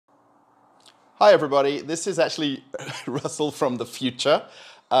Hi everybody, this is actually Russell from the future.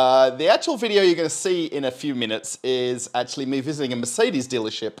 The actual video you're going to see in a few minutes is actually me visiting a Mercedes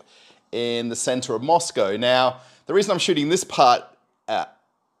dealership in the center of Moscow. Now, the reason I'm shooting this part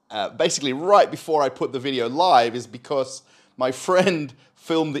basically right before I put the video live is because my friend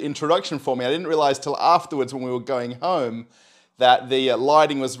filmed the introduction for me. I didn't realize till afterwards when we were going home that the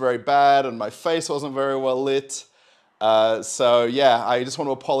lighting was very bad and my face wasn't very well lit. So yeah, I just want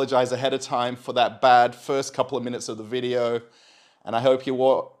to apologize ahead of time for that bad first couple of minutes of the video, and I hope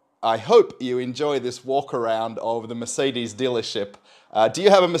you enjoy this walk around of the Mercedes dealership. Do you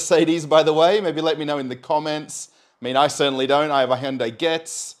have a Mercedes, by the way? Maybe let me know in the comments. I mean, I certainly don't. I have a Hyundai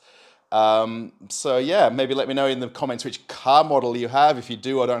Getz. So yeah, maybe let me know in the comments which car model you have, if you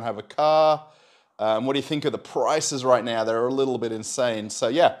do or don't have a car. What do you think of the prices right now? They're a little bit insane. So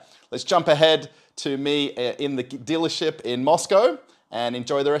yeah, let's jump ahead to me in the dealership in Moscow and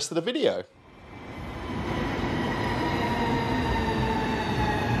enjoy the rest of the video.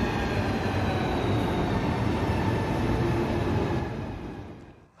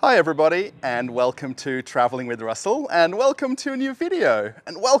 Hi everybody, and welcome to Traveling with Russell, and welcome to a new video,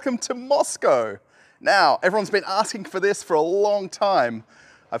 and welcome to Moscow. Now, everyone's been asking for this for a long time.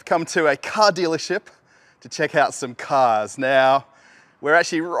 I've come to a car dealership to check out some cars. Now, we're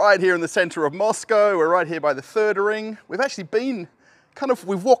actually right here in the center of Moscow. We're right here by the third ring. We've actually been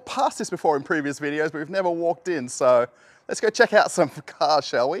we've walked past this before in previous videos, but we've never walked in. So let's go check out some cars,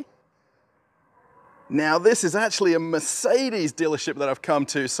 shall we? Now, this is actually a Mercedes dealership that I've come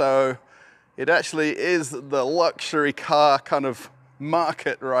to. So it actually is the luxury car kind of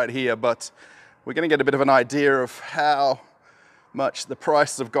market right here, but we're going to get a bit of an idea of how much the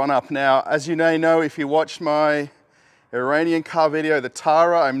prices have gone up. Now, as you may know, if you watched my Iranian car video, the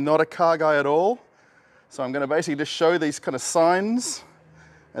Tara, I'm not a car guy at all. So I'm going to basically just show these kind of signs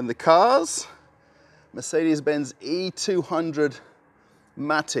and the cars. Mercedes-Benz E200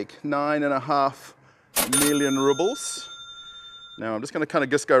 Matic, 9.5 million rubles. Now I'm just going to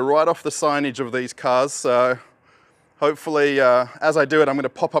just go right off the signage of these cars. So hopefully, as I do it, I'm going to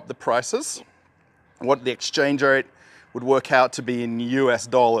pop up the prices, what the exchange rate would work out to be in US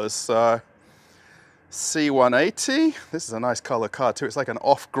dollars. So C180, this is a nice color car too. It's like an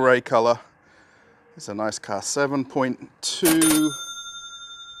off-gray color. It's a nice car,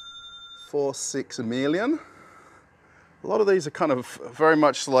 7.246 million. A lot of these are kind of very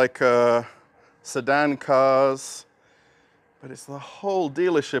much like sedan cars, but it's the whole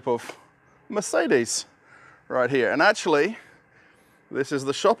dealership of Mercedes right here. And actually, this is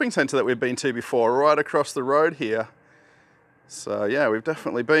the shopping center that we've been to before, right across the road here. So yeah, we've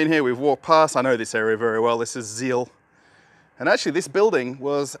definitely been here, we've walked past. I know this area very well. This is Zeal. And actually this building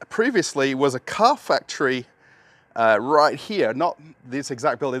previously was a car factory right here. Not this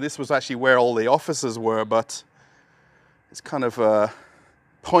exact building, this was actually where all the offices were, but it's kind of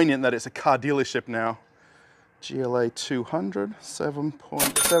poignant that it's a car dealership now. GLA 200,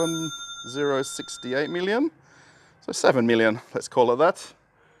 7.7068 million. So 7 million, let's call it that.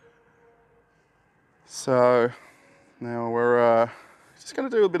 So now we're just going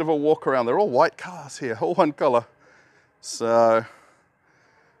to do a bit of a walk around. They're all white cars here, all one color. So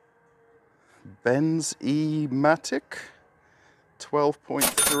Benz E-Matic,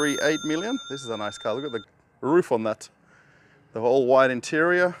 12.38 million. This is a nice car. Look at the roof on that. The whole white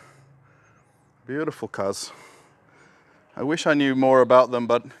interior. Beautiful cars. I wish I knew more about them,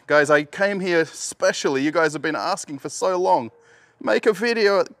 but guys, I came here specially. You guys have been asking for so long. Make a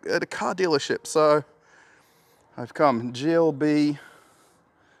video at a car dealership. So I've come. GLB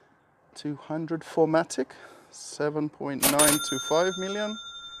 200 4MATIC, 7.925 million.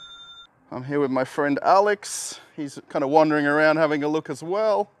 I'm here with my friend Alex. He's kind of wandering around having a look as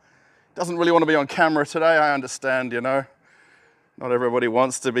well. Doesn't really want to be on camera today, I understand, you know. Not everybody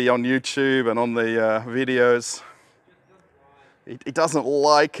wants to be on YouTube and on the videos. He doesn't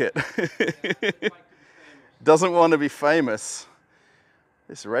like it. Doesn't want to be famous.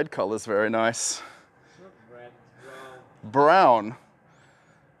 This red color is very nice. Brown.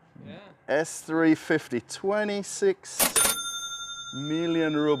 Yeah. S350, 26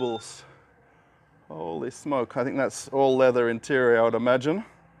 million rubles. Holy smoke, I think that's all leather interior, I would imagine.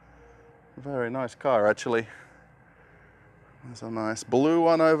 Very nice car, actually. There's a nice blue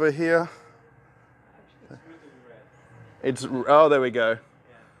one over here. It's, oh, there we go. Yeah,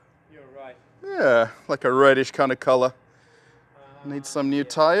 you're right. Yeah, like a reddish kind of color. Need some new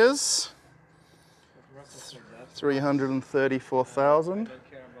tires. 334,000.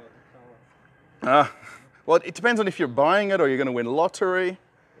 Well, it depends on if you're buying it or you're going to win lottery. Yeah.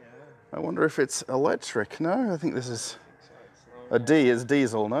 I wonder if it's electric. No, I think this is a D. It's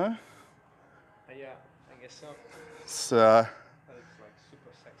diesel, no? Yes, of It's, but it's like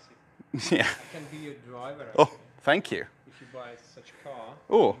super sexy. yeah. I can be your driver Oh, actually. thank you. If you buy such a car,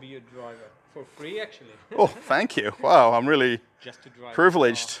 Oh. I'll be your driver. For free actually. Oh, thank you. Wow, I'm really Just to drive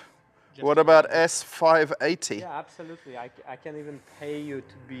privileged. the car. Just What to about drive it. S580? Yeah, absolutely. I can even pay you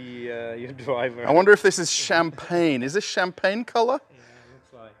to be your driver. I wonder if this is champagne. Is this champagne color? Yeah,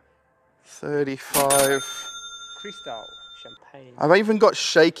 looks like 35. crystal champagne. I've even got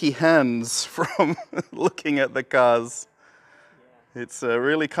shaky hands from looking at the cars. Yeah, It's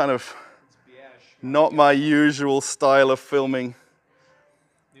really kind of it's beige. not my usual style of filming.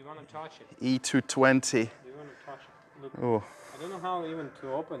 Do you want to touch it? E220. Do you want to touch it? Look. Oh. I don't know how even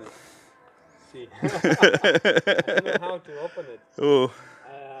to open it. See. I don't know how to open it. Oh.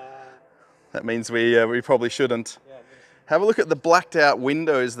 That means we probably shouldn't. Yeah, Have a look at the blacked out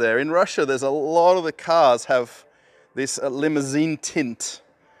windows there. In Russia, there's a lot of the cars have this limousine tint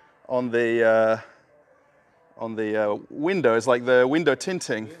on the windows, like the window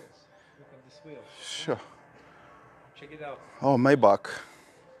tinting. wheels. Look at this wheel. Sure. Check it out. Oh, Maybach.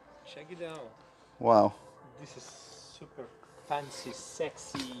 Check it out. Wow. This is super fancy,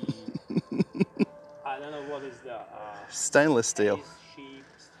 sexy. I don't know what is the Stainless steel. sheep,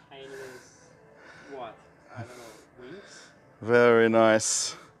 stainless. What? I don't know. Wings? Very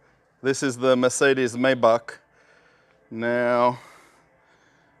nice. This is the Mercedes Maybach. Now,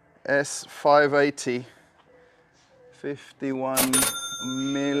 S580, 51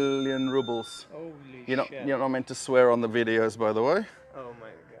 million rubles. Holy shit. You're not meant to swear on the videos, by the way. Oh my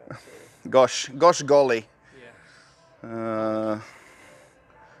god. Sorry. Gosh golly. Yeah.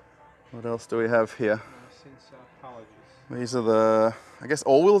 What else do we have here? Since apologies. These are the, I guess,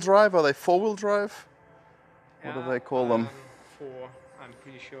 all-wheel drive? Are they four-wheel drive? What do they call them? Four. I'm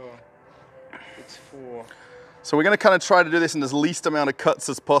pretty sure it's four. So we're going to kind of try to do this in as least amount of cuts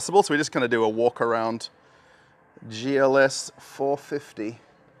as possible. So we're just going to do a walk around. GLS 450.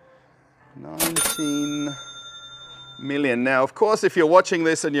 19 million. Now, of course, if you're watching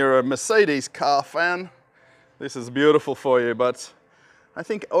this and you're a Mercedes car fan, this is beautiful for you. But I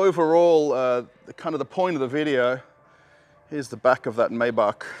think overall, kind of the point of the video, here's the back of that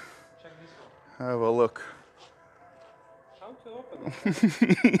Maybach. Check this one. Have a look. How to open it?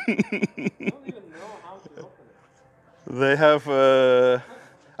 I don't even know how to open it. They have, I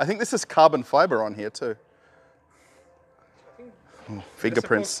think this is carbon fiber on here too. I think Fingerprints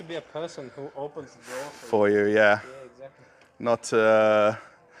there's supposed to be a person who opens the door for you, yeah. Yeah, exactly. Not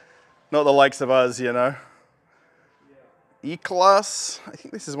the likes of us, you know. Yeah. E-Class, I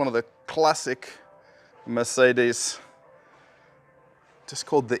think this is one of the classic Mercedes, just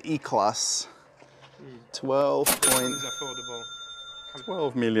called the E-Class. 12 It's affordable.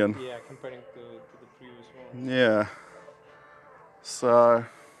 12 million. Yeah, comparing to the previous one. Yeah. So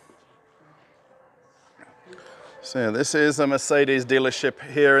yeah, this is a Mercedes dealership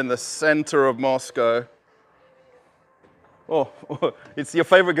here in the center of Moscow. Oh, it's your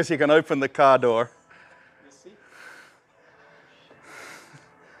favorite because you can open the car door. You see?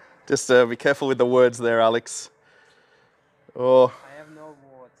 Just be careful with the words there, Alex. Oh, I have no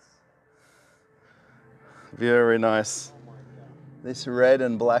words. very nice. Oh my god. This red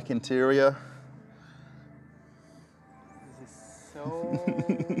and black interior. This is so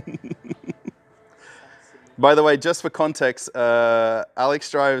By the way, just for context, Alex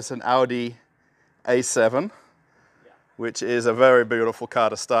drives an Audi A7, which is a very beautiful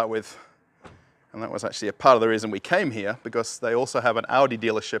car to start with. And that was actually a part of the reason we came here, because they also have an Audi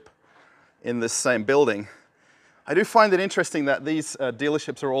dealership in this same building. I do find it interesting that these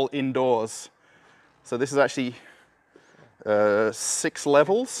dealerships are all indoors. So this is actually 6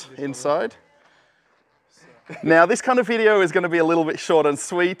 levels inside. Now, this kind of video is going to be a little bit short and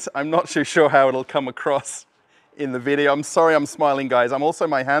sweet. I'm not too sure how it'll come across in the video. I'm sorry I'm smiling, guys.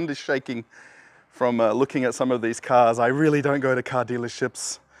 My hand is shaking from looking at some of these cars. I really don't go to car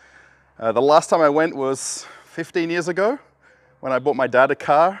dealerships. The last time I went was 15 years ago when I bought my dad a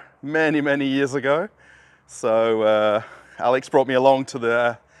car, many, many years ago. So Alex brought me along to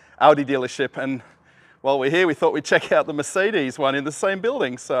the Audi dealership, and while we're here, we thought we'd check out the Mercedes one in the same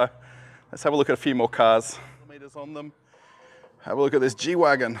building. So let's have a look at a few more cars. Meters on them. Have a look at this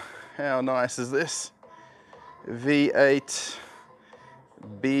G-Wagon. How nice is this? V8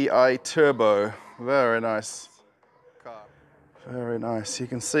 BI Turbo. Very nice car. Very nice. You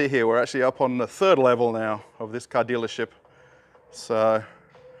can see here we're actually up on the 3rd level now of this car dealership. So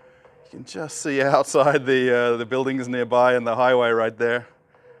you can just see outside the buildings nearby and the highway right there.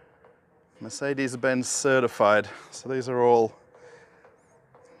 Mercedes-Benz certified. So these are all,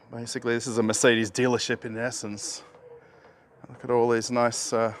 basically this is a Mercedes dealership in essence. Look at all these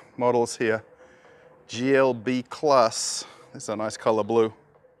nice models here. GLB Class. This is a nice color blue.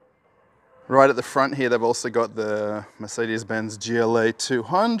 Right at the front here, they've also got the Mercedes-Benz GLA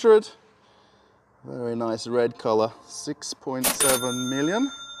 200. Very nice red color, 6.7 million.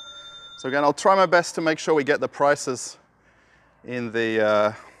 So again, I'll try my best to make sure we get the prices in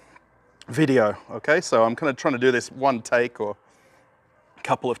the video, okay? So I'm kind of trying to do this one take or a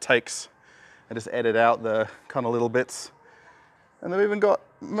couple of takes and just edit out the kind of little bits. And they've even got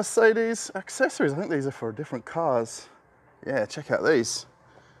Mercedes accessories. I think these are for different cars. Yeah, check out these.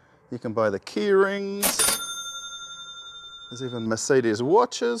 You can buy the key rings. There's even Mercedes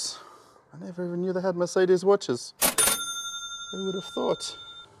watches. I never even knew they had Mercedes watches. Who would have thought?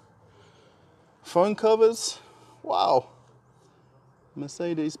 Phone covers. Wow.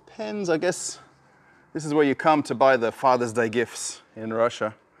 Mercedes pens. I guess this is where you come to buy the Father's Day gifts in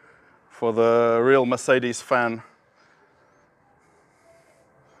Russia for the real Mercedes fan.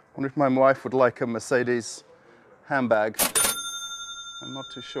 I wonder if my wife would like a Mercedes handbag. I'm not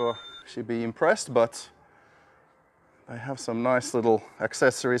too sure she'd be impressed, but they have some nice little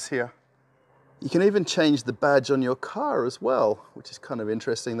accessories here. You can even change the badge on your car as well, which is kind of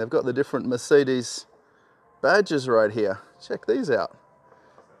interesting. They've got the different Mercedes badges right here. Check these out.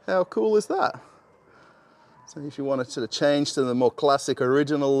 How cool is that? So if you wanted to change to the more classic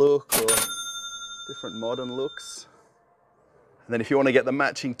original look or different modern looks. And then if you want to get the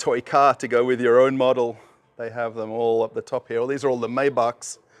matching toy car to go with your own model, they have them all up the top here. Well, these are all the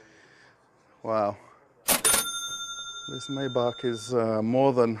Maybachs. Wow. This Maybach is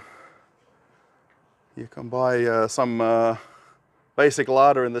more than... You can buy some basic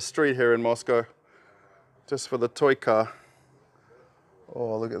Lada in the street here in Moscow just for the toy car.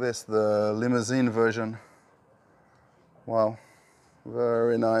 Oh, look at this, the limousine version. Wow,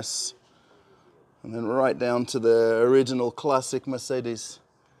 very nice. And then right down to the original classic Mercedes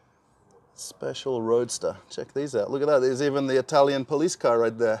Special Roadster. Check these out. Look at that. There's even the Italian police car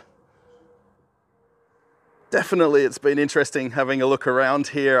right there. Definitely it's been interesting having a look around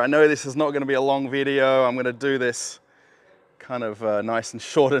here. I know this is not going to be a long video. I'm going to do this kind of nice and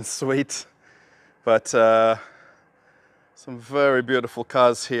short and sweet. But some very beautiful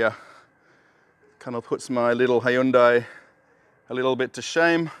cars here. Kind of puts my little Hyundai a little bit to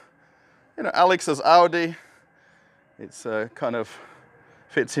shame. You know, Alex's Audi, it's kind of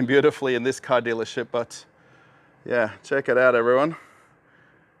fits in beautifully in this car dealership, but yeah, check it out everyone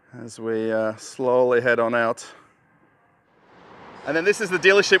as we slowly head on out. And then this is the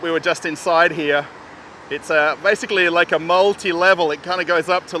dealership we were just inside here. It's basically like a multi-level. It kind of goes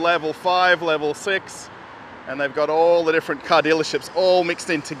up to level 5, level 6, and they've got all the different car dealerships all mixed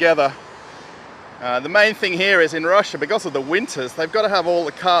in together. The main thing here is in Russia, because of the winters, they've got to have all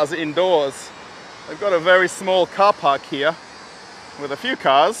the cars indoors. They've got a very small car park here with a few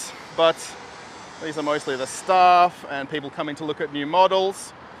cars, but these are mostly the staff and people coming to look at new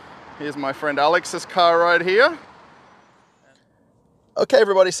models. Here's my friend Alex's car right here. Okay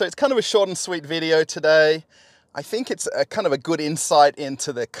everybody, so it's kind of a short and sweet video today. I think it's a kind of a good insight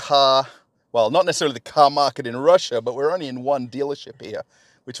into the car, well, not necessarily the car market in Russia, but we're only in one dealership here,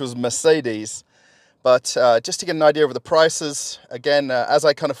 which was Mercedes. But just to get an idea of the prices, again, as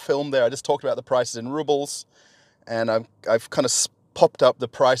I kind of filmed there, I just talked about the prices in rubles, and I've kind of popped up the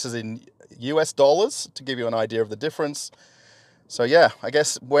prices in US dollars to give you an idea of the difference. So yeah, I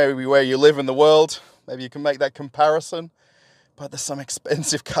guess where you live in the world, maybe you can make that comparison. But there's some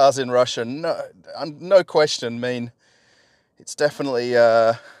expensive cars in Russia, no question. I mean, it's definitely,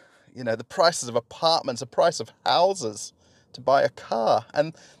 you know, the prices of apartments, the price of houses to buy a car.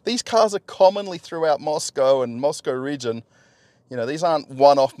 And these cars are commonly throughout Moscow and Moscow region. You know, these aren't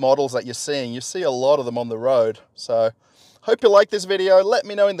one-off models that you're seeing. You see a lot of them on the road. So hope you like this video. Let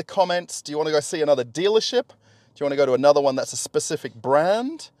me know in the comments. Do you want to go see another dealership? Do you want to go to another one that's a specific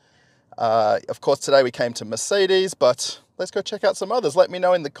brand? Of course, today we came to Mercedes, but let's go check out some others. Let me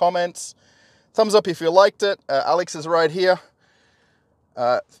know in the comments. Thumbs up if you liked it. Alex is right here.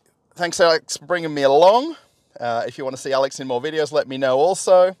 Thanks, Alex, for bringing me along. If you want to see Alex in more videos, let me know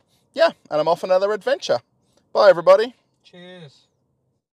also. Yeah, and I'm off on another adventure. Bye, everybody. Cheers.